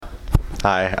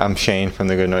Hi, I'm Shane from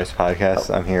the Good Noise Podcast.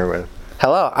 I'm here with...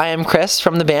 Hello, I am Chris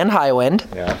from the band Highwind.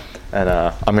 Yeah, and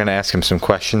I'm going to ask him some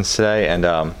questions today. And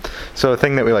so the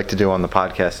thing that we like to do on the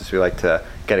podcast is we like to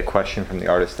get a question from the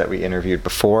artist that we interviewed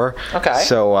before. Okay.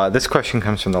 So this question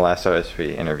comes from the last artist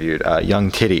we interviewed,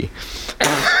 Young Titty.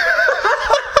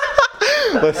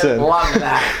 Listen. Love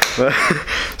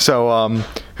that. So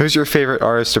who's your favorite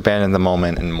artist or band in the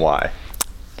moment and why?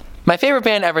 My favorite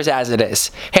band ever is As It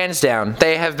Is. Hands down.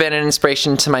 They have been an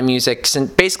inspiration to my music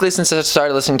since I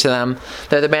started listening to them.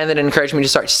 They're the band that encouraged me to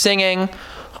start singing.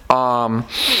 I've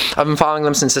been following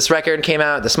them since this record came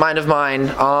out, This Mind of Mine.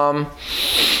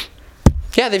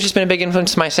 Yeah, they've just been a big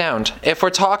influence to my sound. If we're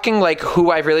talking like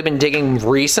who I've really been digging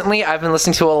recently, I've been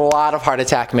listening to a lot of Heart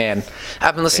Attack Man.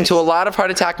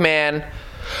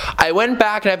 I went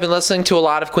back and I've been listening to a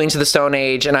lot of Queens of the Stone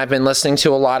Age, and I've been listening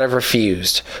to a lot of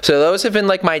Refused. So those have been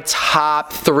like my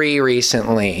top 3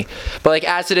 recently. But like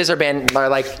As It Is are band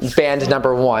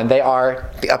number 1. They are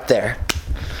up there.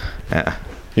 Yeah.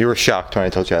 You were shocked when I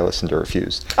told you I listened to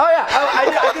Refused. Oh yeah,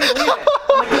 I couldn't believe it.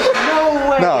 I'm like, there's no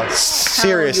way. No,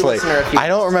 seriously. I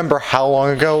don't remember how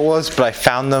long ago it was, but I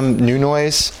found them, New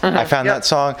Noise. Mm-hmm. I found that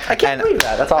song. I can't believe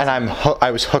that. That's awesome. And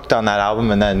I was hooked on that album,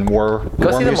 and then War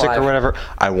Music or whatever.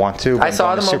 I want to. I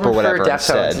saw them open for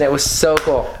Deftones, and it was so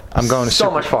cool.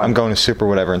 Much fun. I'm going to Super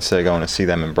whatever instead of going to see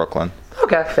them in Brooklyn.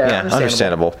 Okay, fair. Yeah,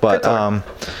 understandable. But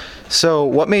so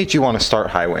what made you want to start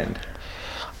Highwind?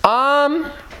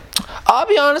 I'll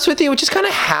be honest with you, it just kind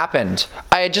of happened.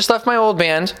 I had just left my old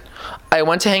band. I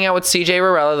went to hang out with CJ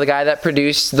Rorella, the guy that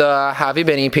produced the Have You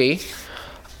Been EP.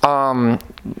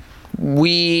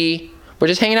 We were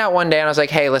just hanging out one day, and I was like,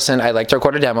 hey, listen, I'd like to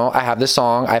record a demo. I have this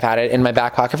song. I've had it in my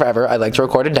back pocket forever. I'd like to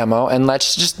record a demo, and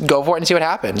let's just go for it and see what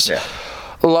happens. Yeah.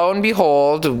 Lo and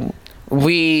behold,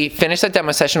 we finished that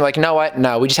demo session. We're like, you know what?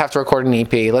 No, we just have to record an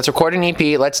EP. Let's record an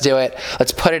EP. Let's do it.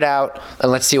 Let's put it out, and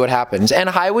let's see what happens. And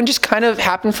Highwind just kind of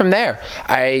happened from there.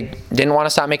 I didn't want to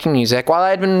stop making music. While I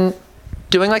had been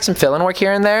doing like some fill-in work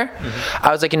here and there,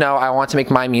 I was like, I want to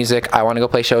make my music. I want to go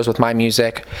play shows with my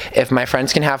music. If my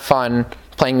friends can have fun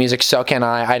playing music, so can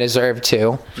I. I deserve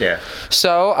to. Yeah.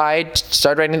 So I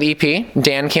started writing the EP.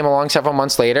 Dan came along several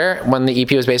months later when the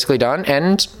EP was basically done,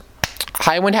 and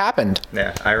Highwind happened.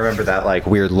 Yeah, I remember that like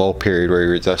weird lull period where you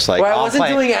were just like, I wasn't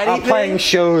doing anything. I'm playing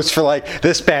shows for like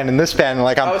this band and this band, and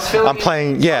like I'm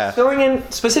playing. Yeah. I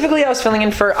was filling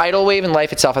in for Idlewave and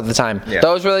Life Itself at the time. Yeah.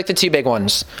 Those were like the 2 big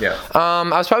ones. Yeah.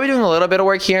 I was probably doing a little bit of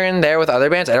work here and there with other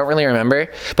bands. I don't really remember,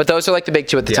 but those are like the big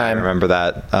 2 at the time. I remember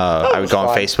that. I would go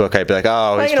on Facebook. I'd be like,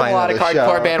 he's playing a lot of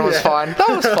hardcore band was fun. That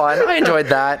was fun. I enjoyed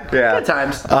that. Yeah. Good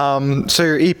times. So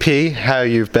your EP, How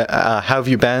Have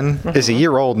You Been, is a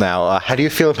year old now. How do you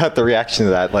feel about the reaction to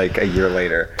that like a year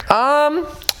later?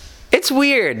 It's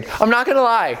weird. I'm not gonna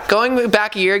lie. Going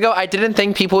back a year ago, I didn't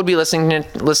think people would be listening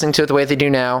to it the way they do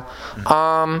now.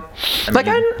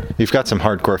 You've got some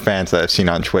hardcore fans that I've seen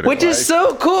on Twitter, which is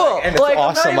so cool. And it's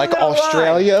awesome. Like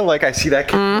Australia, like I see that.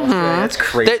 That's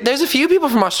crazy. There's a few people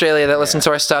from Australia that listen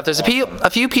to our stuff. There's a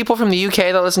few people from the UK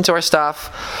that listen to our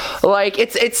stuff. Like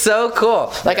it's so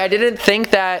cool. Like I didn't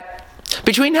think that.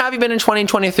 Between Have You Been in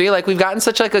 2023, like we've gotten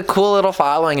such like a cool little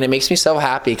following, and it makes me so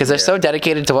happy because they're so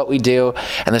dedicated to what we do,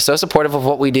 and they're so supportive of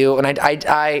what we do, and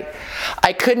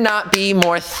I could not be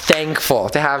more thankful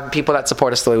to have people that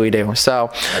support us the way we do.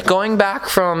 So going back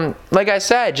from, like I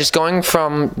said, just going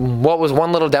from what was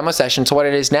one little demo session to what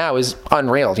it is now is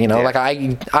unreal. Like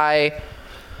I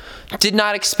did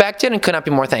not expect it and could not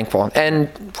be more thankful. And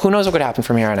who knows what could happen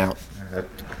from here on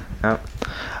out.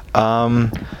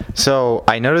 So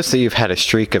I noticed that you've had a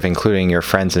streak of including your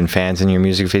friends and fans in your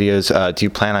music videos. Do you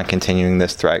plan on continuing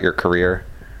this throughout your career?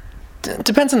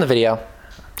 Depends on the video.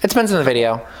 It depends on the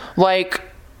video. Like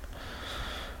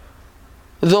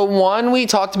the one we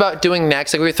talked about doing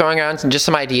next, like we were throwing around just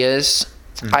some ideas.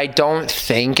 I don't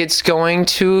think it's going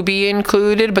to be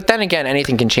included, but then again,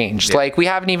 anything can change. Yeah. Like we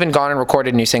haven't even gone and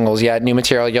recorded new singles yet, new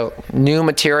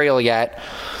material yet.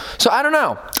 So I don't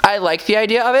know. I like the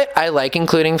idea of it. I like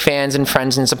including fans and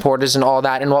friends and supporters and all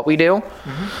that in what we do.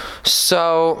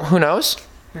 So who knows?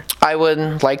 I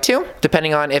would like to,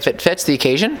 depending on if it fits the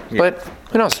occasion. But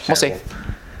who knows? We'll see.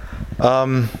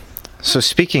 So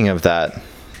speaking of that,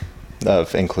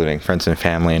 of including friends and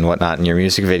family and whatnot in your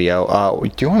music video,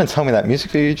 do you want to tell me that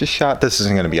music video you just shot? This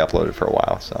isn't going to be uploaded for a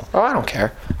while, so. Oh, I don't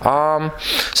care.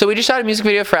 So we just shot a music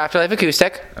video for Afterlife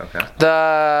Acoustic. Okay.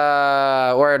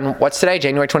 What's today?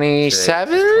 January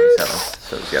 27th?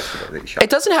 So it's yesterday that you shot.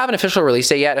 It doesn't have an official release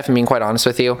date yet, if I'm being quite honest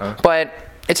with you. But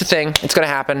it's a thing. It's going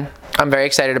to happen. I'm very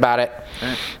excited about it.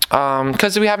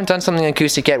 Because we haven't done something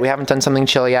acoustic yet. We haven't done something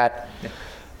chill yet.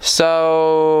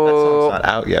 So It's not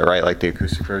out yet, right? Like the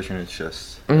acoustic version is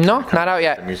just no, not out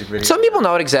yet. the music video? Some people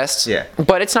know it exists. Yeah.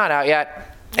 But it's not out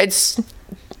yet.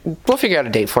 We'll figure out a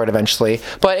date for it eventually.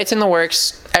 But it's in the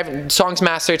works. Song's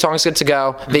mastered. Song's good to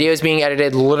go. Video is being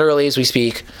edited literally as we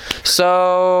speak.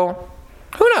 So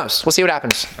who knows? We'll see what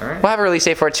happens. All right. We'll have a release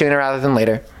date for it sooner rather than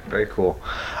later. Very cool.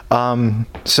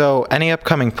 So any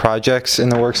upcoming projects in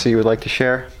the works that you would like to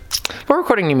share? We're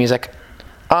recording new music.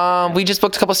 We just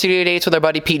booked a couple studio dates with our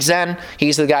buddy Pete Zen.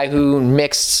 He's the guy who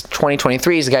mixed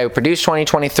 2023. He's the guy who produced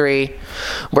 2023.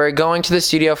 We're going to the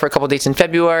studio for a couple dates in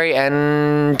February,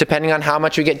 and depending on how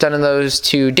much we get done in those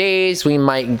 2 days, we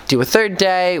might do a third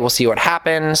day. We'll see what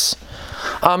happens.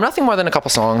 Nothing more than a couple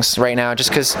songs right now, just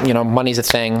because, money's a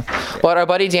thing. But our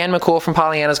buddy Dan McCool from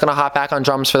Pollyanna is going to hop back on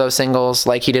drums for those singles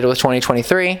like he did with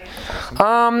 2023.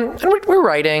 And we're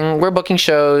writing. We're booking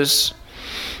shows.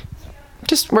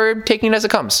 Just we're taking it as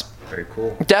it comes. Very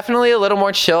cool. Definitely a little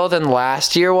more chill than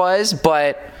last year was,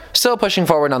 but still pushing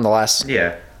forward nonetheless.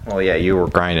 Yeah. Well, yeah, you were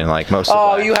grinding like most of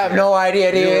Oh, last you have year. no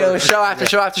idea, dude. It was show after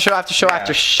show after show after show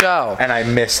after show. And I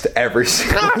missed every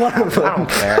single one of them. I don't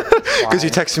care. Because you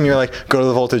texted me, you're like, go to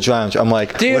the Voltage Lounge. I'm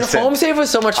like, Dude, listen, Home Safe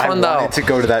was so much fun, though. I wanted to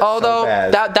go to that Although so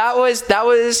bad.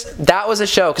 that was a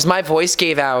show because my voice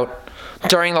gave out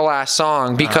during the last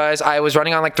song because I was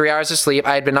running on like 3 hours of sleep.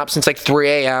 I had been up since like 3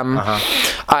 a.m.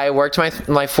 I worked my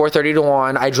 4:30 to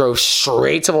 1. I drove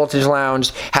straight to Voltage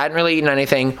Lounge. Hadn't really eaten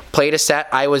anything. Played a set.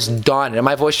 I was done, and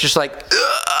my voice just like.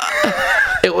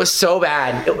 It was so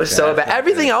bad. It was so bad.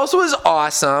 Everything else was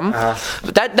awesome.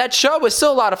 But that show was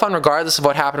still a lot of fun regardless of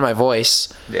what happened to my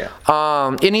voice. Yeah.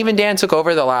 And even Dan took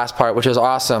over the last part, which was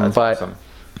awesome. That's but awesome.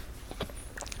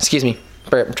 excuse me.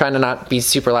 I'm trying to not be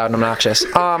super loud and obnoxious.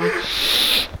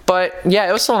 But yeah,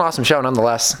 it was still an awesome show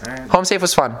nonetheless. Right. Home Safe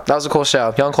was fun. That was a cool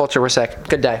show. Young Culture were sick.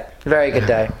 Good day. Very good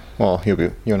day. Well,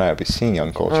 you and I will be seeing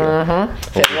Young Culture.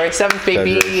 February 7th,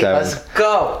 baby. February 7th. Let's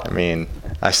go. I mean,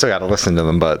 I still got to listen to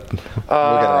them, but we'll get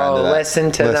around to that.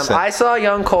 Listen to them. I saw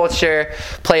Young Culture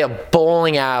play a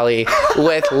bowling alley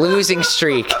with Losing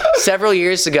Streak several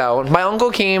years ago. My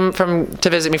uncle came to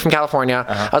visit me from California.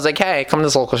 I was like, hey, come to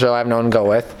this local show. I have no one to go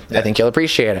with. I think you'll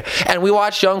appreciate it. And we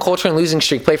watched Young Culture and Losing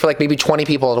Streak play for like maybe 20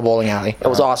 people at a bowling alley. It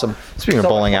was awesome. Speaking of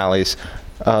bowling alleys,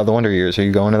 The Wonder Years, are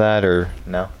you going to that or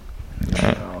no?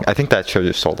 I think that show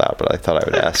just sold out, but I thought I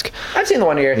would ask. I've seen The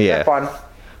Wonder Years. Yeah. They're fun.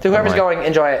 So whoever's going,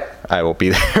 enjoy it. I will be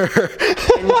there. Enjoy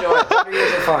it. Wonder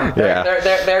Years are fun. Yeah.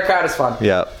 Their crowd is fun.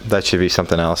 Yeah, that should be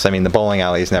something else. I mean, the bowling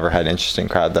alley's never had an interesting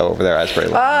crowd, though, over there at Asbury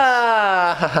Lanes.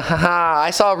 I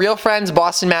saw Real Friends,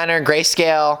 Boston Manor,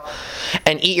 Grayscale,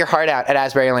 and Eat Your Heart Out at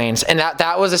Asbury Lanes. And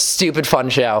that was a stupid fun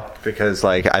show. Because,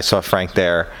 I saw Frank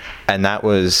there, and that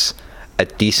was a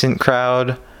decent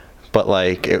crowd, but,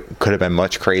 it could have been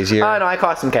much crazier. Oh, no, I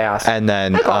caused some chaos. And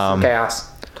then, I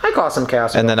caused some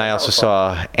chaos. And then I also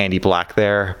saw Andy Black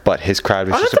there, but his crowd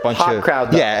was just that's a bunch a pop of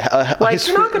crowd, though. Yeah,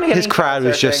 You're not gonna get his any crowd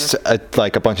was concert just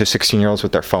a bunch of 16-year-olds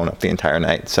with their phone up the entire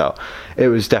night. So it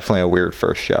was definitely a weird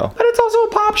first show. But it's also a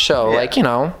pop show,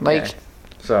 Yeah.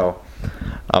 So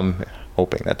I'm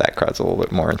hoping that crowd's a little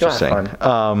bit more interesting.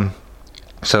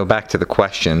 So back to the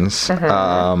questions. Lay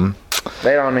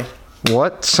it on me.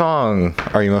 What song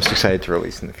are you most excited to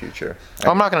release in the future?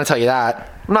 I'm not going to tell you that.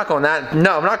 I'm not going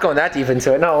that deep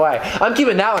into it. No way. I'm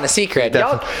keeping that one a secret.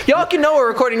 Y'all can know we're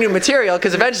recording new material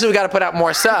because eventually we got to put out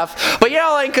more stuff. But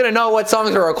y'all ain't going to know what songs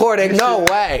we're recording. No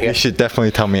way. You should definitely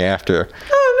tell me after.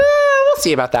 We'll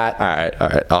see about that. All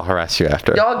right. I'll harass you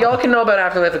after. Y'all can know about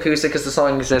Afterlife Acoustic because the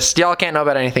song exists. Y'all can't know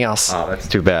about anything else. Oh, that's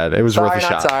too bad. It was worth a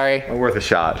shot. Sorry. Worth a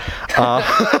shot.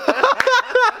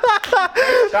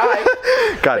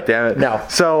 God damn it. No.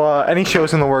 So, any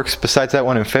shows in the works besides that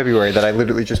one in February that I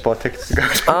literally just bought tickets to go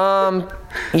to?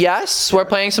 Yes, we're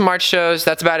playing some March shows.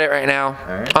 That's about it right now. All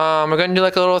right. We're going to do a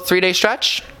little 3-day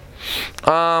stretch.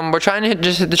 We're trying to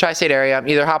just hit the tri-state area,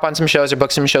 either hop on some shows or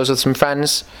book some shows with some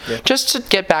friends, just to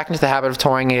get back into the habit of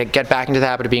touring and get back into the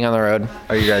habit of being on the road.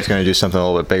 Are you guys going to do something a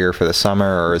little bit bigger for the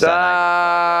summer, or is that?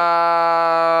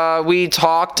 We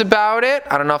talked about it.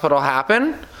 I don't know if it'll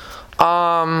happen.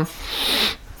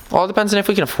 All depends on if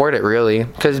we can afford it, really.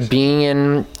 Because being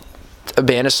in a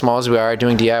band as small as we are,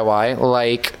 doing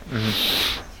DIY,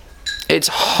 it's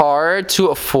hard to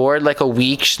afford a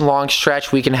week-long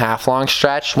stretch, week-and-a-half-long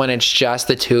stretch when it's just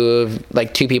the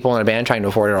two people in a band trying to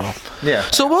afford it all. Yeah.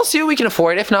 So we'll see what we can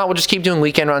afford. If not, we'll just keep doing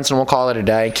weekend runs and we'll call it a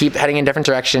day. Keep heading in different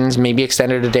directions, maybe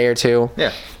extend it a day or two.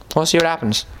 Yeah. We'll see what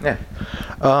happens. Yeah.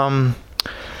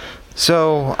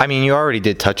 So, I mean, you already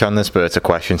did touch on this, but it's a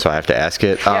question, so I have to ask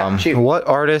it. Shoot. What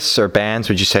artists or bands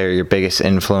would you say are your biggest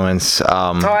influence?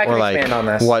 I can expand on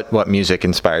this. What music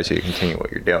inspires you to continue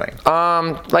what you're doing?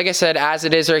 Like I said, As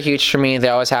It Is are huge for me. They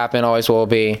always have been, always will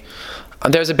be.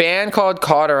 There's a band called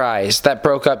Cauterized that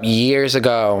broke up years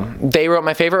ago. They wrote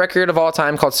my favorite record of all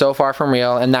time called So Far From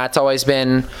Real, and that's always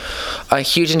been a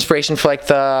huge inspiration for like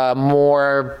the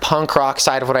more punk rock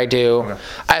side of what I do. Okay.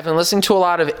 I've been listening to a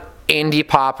lot of indie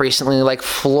pop recently, like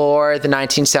Floor, the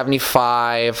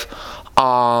 1975.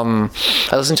 I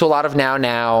listen to a lot of Now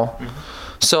Now.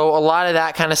 So a lot of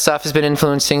that kind of stuff has been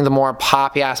influencing the more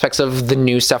poppy aspects of the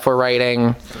new stuff we're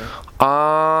writing.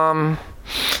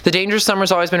 The Dangerous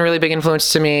Summer's always been a really big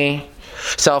influence to me.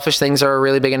 Selfish Things are a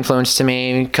really big influence to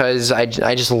me because I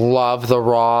just love the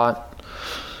raw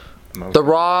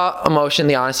emotion,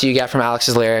 the honesty you get from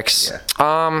Alex's lyrics.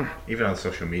 Yeah. Even on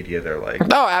social media, they're like,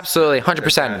 oh, absolutely,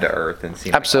 100%. Down to earth and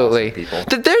seem absolutely. Like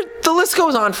awesome people. The list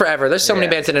goes on forever. There's so many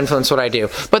bands that influence what I do,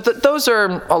 but those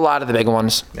are a lot of the big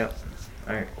ones. Yep.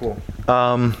 All right, cool.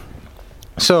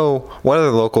 So, what other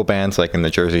local bands, like in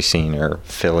the Jersey scene or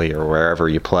Philly or wherever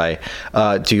you play,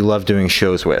 do you love doing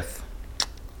shows with?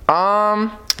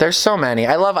 There's so many.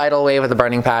 I love Idle Wave with a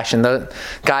burning passion. The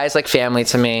guys like family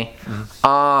to me.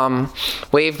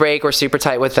 Wave Break, we're super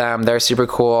tight with them. They're super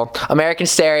cool. American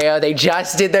Stereo, they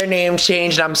just did their name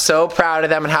change, and I'm so proud of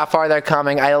them and how far they're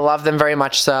coming. I love them very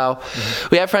much so.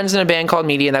 We have friends in a band called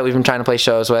Median that we've been trying to play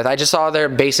shows with. I just saw their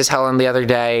bassist Helen the other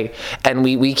day, and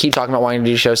we keep talking about wanting to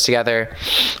do shows together.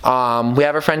 We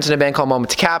have our friends in a band called Moment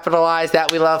to Capitalize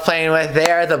that we love playing with.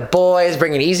 They're the boys,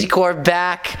 bringing Easy Core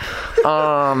back.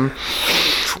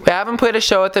 We haven't played a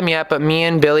show with them yet, but me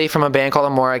and Billy from a band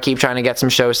called Amora keep trying to get some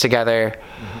shows together.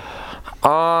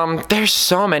 There's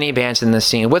so many bands in this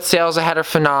scene. With Sales Ahead are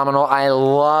phenomenal. I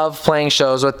love playing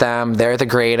shows with them. They're the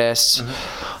greatest.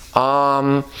 There's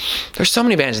so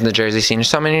many bands in the Jersey scene. There's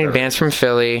so many bands from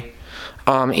Philly.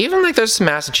 Even like there's some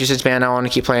Massachusetts band I want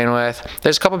to keep playing with.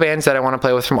 There's a couple bands that I want to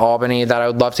play with from Albany that I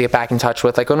would love to get back in touch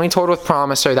with. Like when we toured with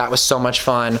Promiser, that was so much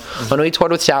fun. When we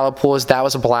toured with Shallow Pools, that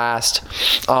was a blast.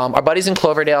 Our buddies in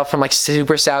Cloverdale from like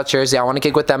super South Jersey, I want to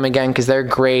gig with them again because they're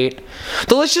great.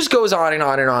 The list just goes on and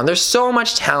on and on. There's so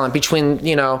much talent between,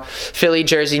 Philly,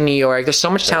 Jersey, New York. There's so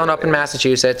much talent up in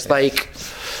Massachusetts. Like,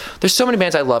 there's so many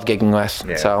bands I love gigging with.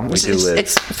 Yeah, so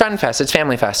it's friend fest. It's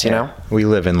family fest, you know? We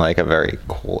live in like a very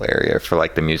cool area for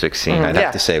like the music scene. I'd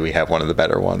have to say we have one of the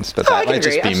better ones, but that might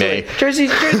just be me.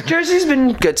 Jersey's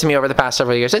been good to me over the past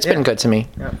several years. It's been good to me.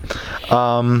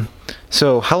 Yeah.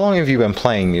 So how long have you been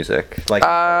playing music? Like,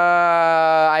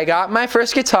 I got my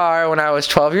first guitar when I was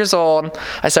 12 years old.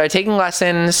 I started taking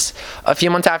lessons a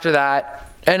few months after that.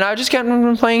 And I've just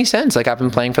been playing since. Like, I've been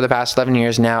playing for the past 11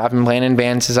 years now. I've been playing in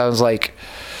bands since I was like,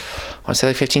 I want to say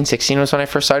like 15, 16 was when I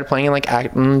first started playing in like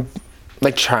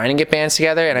trying to get bands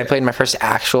together. And I played my first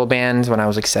actual band when I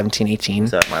was like 17, 18.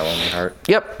 Is that My Lonely Heart?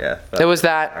 Yep. Yeah. It was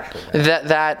that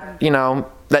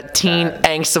teen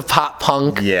angst of pop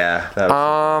punk. Yeah. That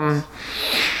was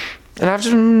and I've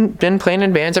just been playing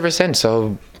in bands ever since.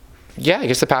 So yeah, I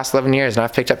guess the past 11 years. And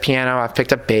I've picked up piano, I've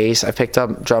picked up bass, I've picked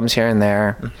up drums here and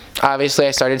there. Obviously,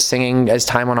 I started singing as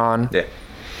time went on. Yeah.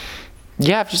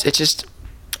 Yeah, it's just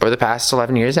over the past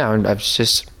 11 years now, I've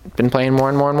just been playing more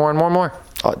and more.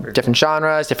 Different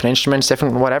genres, different instruments,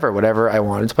 different whatever I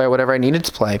wanted to play, whatever I needed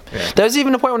to play. Yeah. There was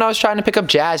even a point when I was trying to pick up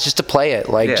jazz just to play it,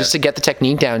 just to get the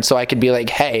technique down so I could be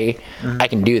like, hey, I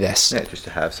can do this. Yeah, just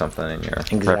to have something in your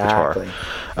repertoire.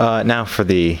 Now for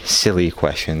the silly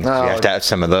questions. You have to have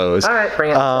some of those. All right,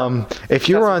 bring it. If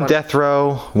you were on death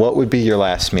row, what would be your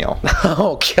last meal?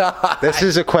 Oh, God. This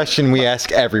is a question we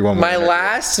ask everyone. My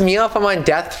last meal if I'm on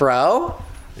death row?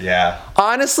 Yeah.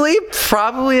 Honestly,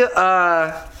 probably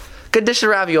good dish of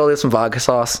ravioli with some vodka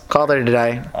sauce. Call it a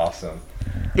day. Awesome.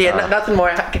 Yeah, nothing more.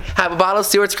 Have a bottle of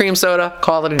Stewart's cream soda.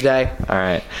 Call it a day. All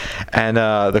right. And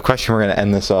the question we're going to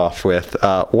end this off with,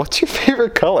 what's your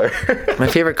favorite color? My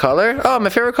favorite color? Oh, my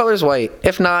favorite color is white.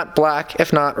 If not black,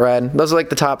 if not red. Those are like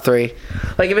the top three.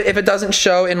 Like if it doesn't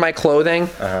show in my clothing,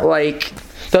 like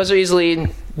those are easily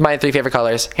my three favorite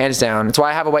colors, hands down. It's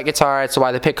why I have a white guitar. It's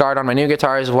why the pick guard on my new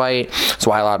guitar is white. It's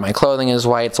why a lot of my clothing is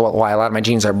white. It's why a lot of my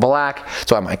jeans are black.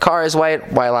 It's why my car is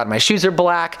white. Why a lot of my shoes are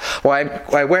black. Why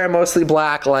I wear mostly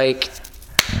black. Like,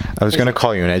 I was going to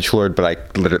call you an edgelord, but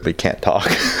I literally can't talk.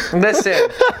 Listen,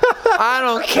 I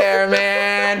don't care,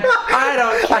 man. I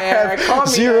don't care. Call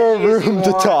me zero room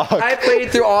to talk. I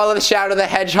played through all of the Shadow the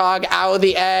Hedgehog, Owl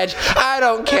the Edge. I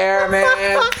don't care,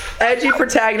 man. Edgy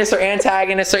protagonists or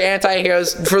antagonists or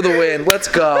anti-heroes for the win. Let's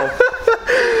go.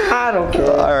 I don't care.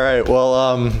 All right. Well,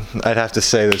 I'd have to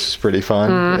say this was pretty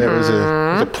fun. It was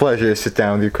a pleasure to sit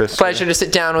down with you, Chris. Pleasure to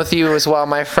sit down with you as well,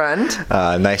 my friend.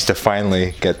 Nice to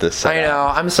finally get this set I know.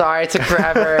 up. I'm sorry it took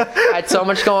forever. I had so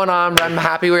much going on, but I'm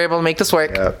happy we were able to make this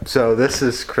work. So this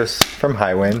is Chris from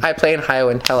Highwind. I play in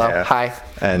Highwind. Hello. Yeah. Hi.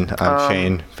 And I'm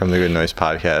Shane from the Good Noise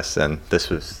Podcast, and this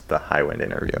was the Highwind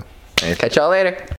interview. Catch y'all later.